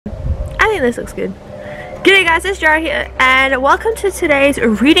think this looks good. G'day guys, it's Jara here, and welcome to today's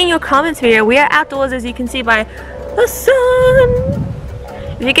reading your comments video. We are outdoors, as you can see by the sun.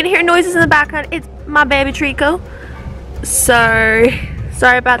 If you can hear noises in the background, it's my baby Trico. So,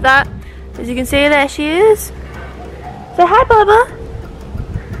 sorry about that. As you can see, there she is. Say hi, Bubba.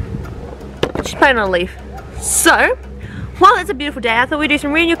 She's playing on a leaf. So, while it's a beautiful day, I thought we'd do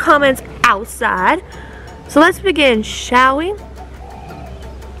some reading your comments outside. So let's begin, shall we?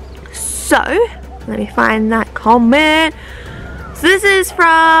 So, let me find that comment. So this is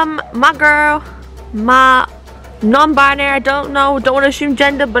from my girl, my non-binary. I don't want to assume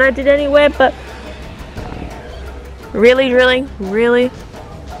gender, but I did anyway. But really,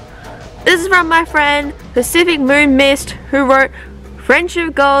 this is from my friend Pacific Moon Mist, who wrote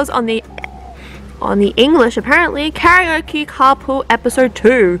friendship goals on the English, apparently, karaoke carpool episode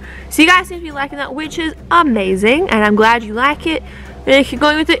 2. So you guys seem to be liking that, which is amazing, and I'm glad you like it. We're gonna keep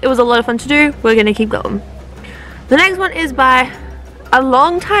going with it. It was a lot of fun to do. We're gonna keep going. The next one is by a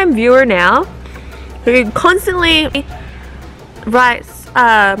long-time viewer now, who constantly writes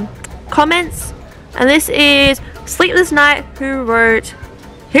comments, and this is Sleepless Night, who wrote,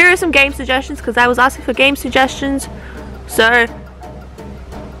 here are some game suggestions, because I was asking for game suggestions. So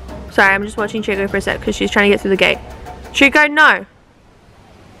sorry, I'm just watching Chico for a sec because she's trying to get through the gate. Chico, no.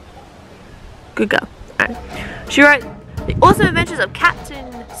 Good girl. Alright. She wrote The Awesome Adventures of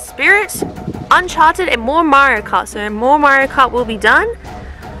Captain Spirit, Uncharted, and more Mario Kart. So more Mario Kart will be done.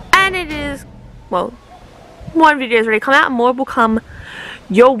 And it is, well, one video has already come out and more will come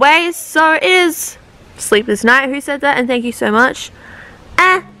your way. So it is Sleepless Night who said that, and thank you so much.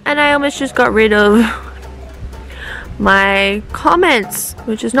 And I almost just got rid of my comments,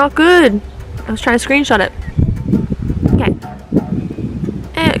 which is not good. I was trying to screenshot it.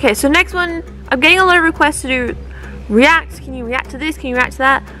 Okay, so next one, I'm getting a lot of requests to do react. Can you react to this? Can you react to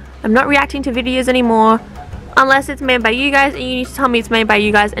that? I'm not reacting to videos anymore unless it's made by you guys, and you need to tell me it's made by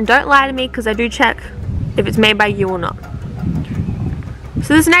you guys, and don't lie to me because I do check if it's made by you or not.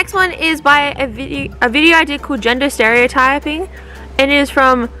 So this next one is by a video I did called Gender Stereotyping, and it is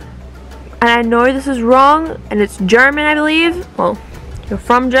from, and I know this is wrong, and it's German, I believe. Well, you're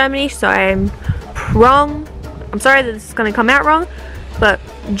from Germany, so I'm wrong. I'm sorry that this is going to come out wrong, but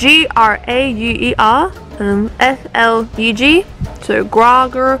Grauer Flug. So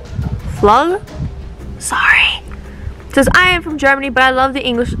Grager Flug. Sorry. It says, I am from Germany, but I love the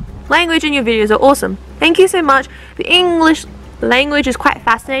English language and your videos are awesome. Thank you so much. The English language is quite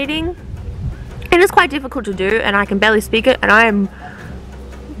fascinating. It is quite difficult to do, and I can barely speak it, and I am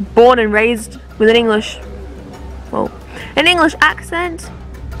born and raised with an English accent.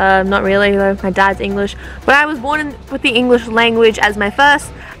 Not really, though. My dad's English, but I was born with the English language as my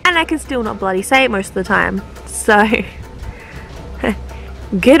first, and I can still not bloody say it most of the time. So,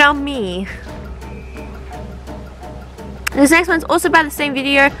 good on me. This next one's also by the same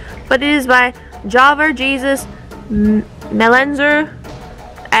video, but it is by Java Jesus Melenzer,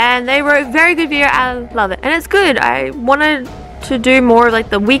 and they wrote a very good video. I love it, and it's good. I wanted to do more like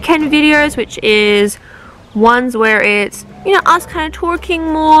the weekend videos, which is ones where it's, you know, us kind of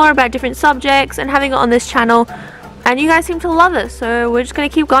talking more about different subjects and having it on this channel, and you guys seem to love it, so we're just going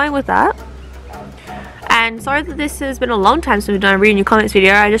to keep going with that. And sorry that this has been a long time since we've done a reading your comments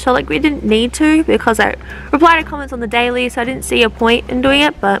video. I just felt like we didn't need to because I reply to comments on the daily, so I didn't see a point in doing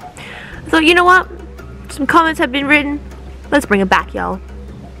it, but I thought, you know what, some comments have been written, let's bring it back, y'all.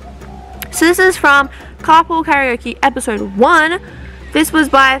 So this is from Carpool Karaoke episode 1. This was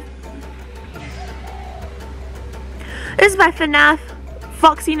by FNAF,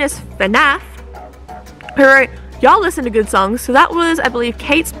 Foxiness FNAF, who wrote, y'all listen to good songs. So that was, I believe,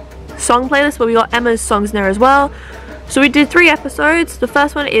 Kate's song playlist, but we got Emma's songs in there as well. So we did 3 episodes. The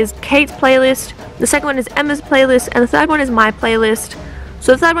first one is Kate's playlist, the second one is Emma's playlist, and the third one is my playlist.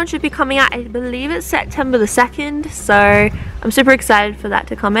 So the third one should be coming out, I believe it's September the 2nd, so I'm super excited for that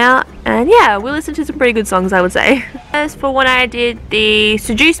to come out. And yeah, we listened to some pretty good songs, I would say. As for when I did the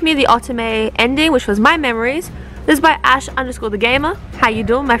Seduce Me, the Otome ending, which was my memories, this is by Ash_the_gamer. How you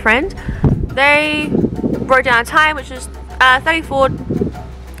doing, my friend? They wrote down a time, which is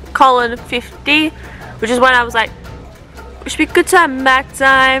 34:50, which is when I was like, it should be good time, back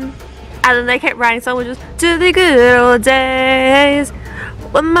time. And then they kept writing songs, which was to the good old days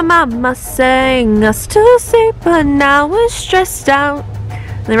when my mama sang us to sleep, but now we're stressed out.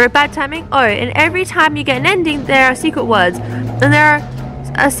 And they wrote bad timing. Oh, and every time you get an ending, there are secret words, and there are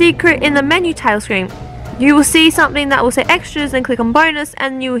a secret in the menu title screen. You will see something that will say extras, then click on bonus,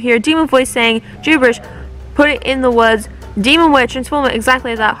 and you will hear a demon voice saying gibberish. Put it in the words demon word transformer,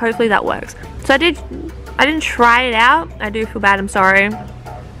 exactly like that. Hopefully that works. So I didn't try it out. I do feel bad, I'm sorry.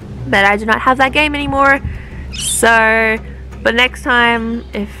 but I do not have that game anymore. So, but next time,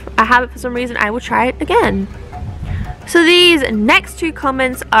 if I have it for some reason, I will try it again. So these next 2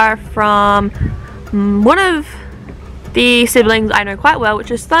 comments are from one of the siblings I know quite well,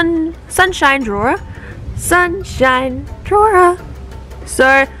 which is Sunshine Drawer. Sunshine Drawer.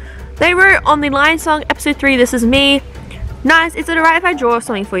 So they wrote on the Lion Song episode 3, "This is me. Nice, is it alright if I draw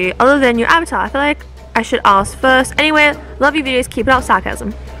something for you other than your avatar? I feel like I should ask first. Anyway, love your videos, keep it up,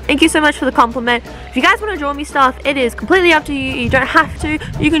 sarcasm." Thank you so much for the compliment. If you guys want to draw me stuff, it is completely up to you. You don't have to.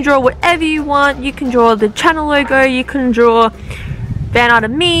 You can draw whatever you want. You can draw the channel logo. You can draw fan art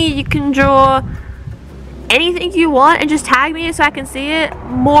of me. You can draw anything you want and just tag me so I can see it.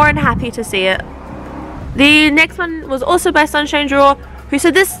 More than happy to see it. The next one was also by Sunshine Draw, who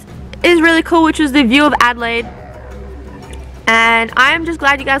said this is really cool, which is the view of Adelaide. And I am just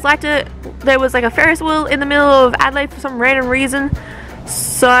glad you guys liked it. There was like a Ferris wheel in the middle of Adelaide for some random reason.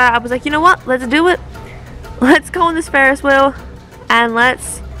 So I was like, you know what? Let's do it. Let's go on this Ferris wheel and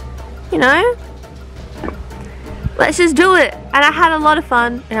let's, you know, let's just do it. And I had a lot of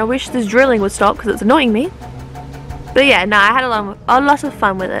fun, and I wish this drilling would stop because it's annoying me. But yeah, no, I had a lot of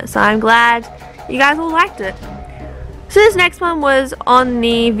fun with it. So I'm glad you guys all liked it. So this next one was on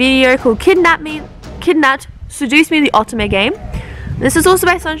the video called Kidnapped, Seduce Me, the Ultimate Game. This is also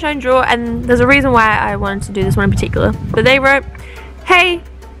by Sunshine Draw, and there's a reason why I wanted to do this one in particular. But they wrote, "Hey,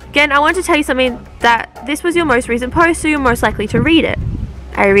 again, I want to tell you something, that this was your most recent post, so you're most likely to read it."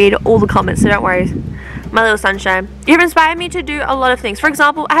 I read all the comments, so don't worry, my little sunshine. "You have inspired me to do a lot of things. For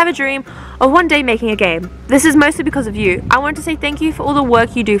example, I have a dream of one day making a game. This is mostly because of you. I want to say thank you for all the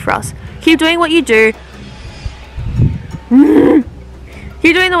work you do for us. Keep doing what you do.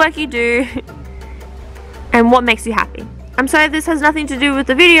 Keep doing the work you do and what makes you happy. I'm sorry this has nothing to do with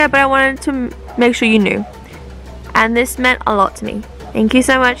the video, but I wanted to make sure you knew. And this meant a lot to me. Thank you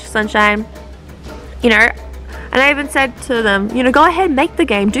so much, Sunshine." You know, and I even said to them, you know, go ahead, make the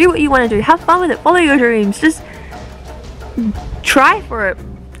game, do what you want to do, have fun with it, follow your dreams, just try for it.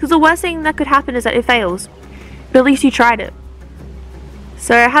 Because the worst thing that could happen is that it fails. But at least you tried it.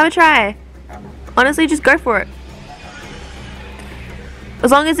 So have a try. Honestly, just go for it. As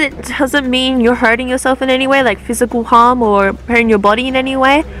long as it doesn't mean you're hurting yourself in any way, like physical harm or hurting your body in any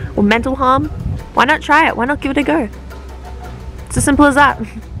way, or mental harm, why not try it? Why not give it a go? It's as simple as that.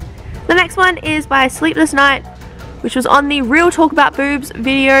 The next one is by Sleepless Night, which was on the Real Talk About Boobs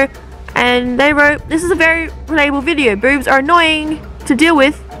video, and they wrote, "This is a very relatable video. Boobs are annoying to deal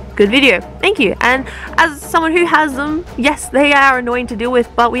with. Good video. Thank you." And as someone who has them, yes, they are annoying to deal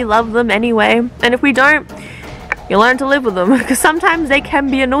with, but we love them anyway. And if we don't, you learn to live with them, because sometimes they can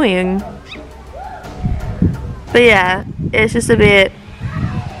be annoying. But yeah, it's just a bit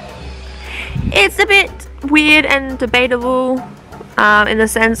weird and debatable, in the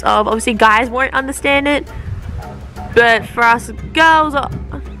sense of obviously guys won't understand it, but for us girls or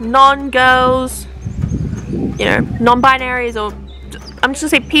non-girls, you know, non-binaries, or I'm just gonna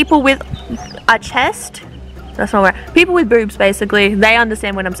say people with a chest, that's not right, people with boobs basically, they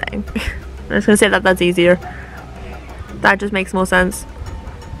understand what I'm saying. I'm just gonna say that that's easier. That just makes more sense.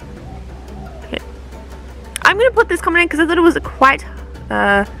 Okay. I'm gonna put this comment in because I thought it was quite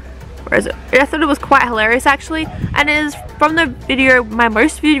where is it? I thought it was quite hilarious actually, and it is from the video, my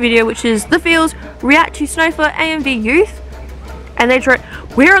most viewed video, which is The Fields React to Snowfall AMV Youth, and they wrote,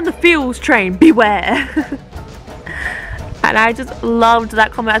 "We're on the Fields train, beware." And I just loved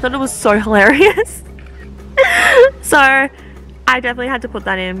that comment. I thought it was so hilarious. So I definitely had to put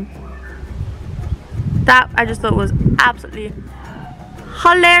that in. That I just thought was absolutely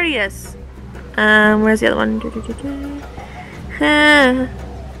hilarious. Where's the other one?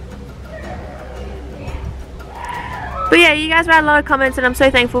 But yeah, you guys write a lot of comments, and I'm so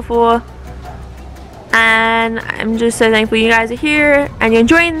thankful for. And I'm just so thankful you guys are here and you're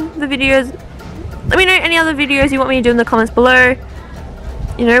enjoying the videos. Let me know any other videos you want me to do in the comments below.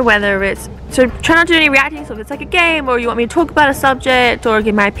 You know, whether it's, so try not to do any reacting, so if it's like a game, or you want me to talk about a subject, or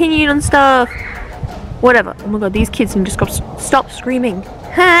give my opinion on stuff, whatever. Oh my god, these kids can just stop screaming.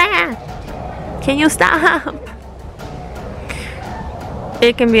 Can you stop?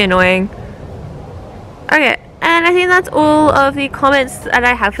 It can be annoying. Okay, and I think that's all of the comments that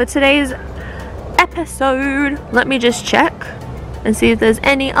I have for today's episode. Let me just check and see if there's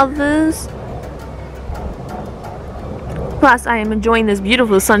any others. Plus, I am enjoying this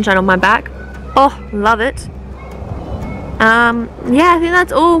beautiful sunshine on my back. Oh, love it. Yeah, I think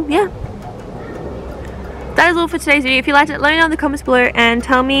that's all. Yeah. That is all for today's video. If you liked it, let me know in the comments below and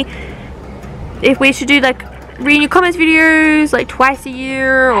tell me if we should do like reading your comments videos like twice a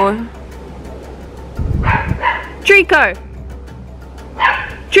year, or Draco.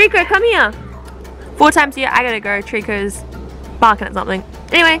 Trico, come here. 4 times here. I gotta go. Trico's barking at something.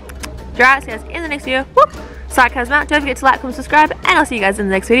 Anyway, alright, see you guys in the next video. Whoop. Sarcasm out. Don't forget to like, comment, subscribe, and I'll see you guys in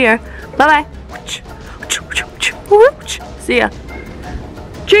the next video. Bye bye. See ya.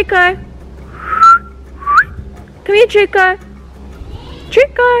 Trico. Come here, Trico.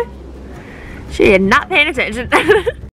 Trico. She is not paying attention.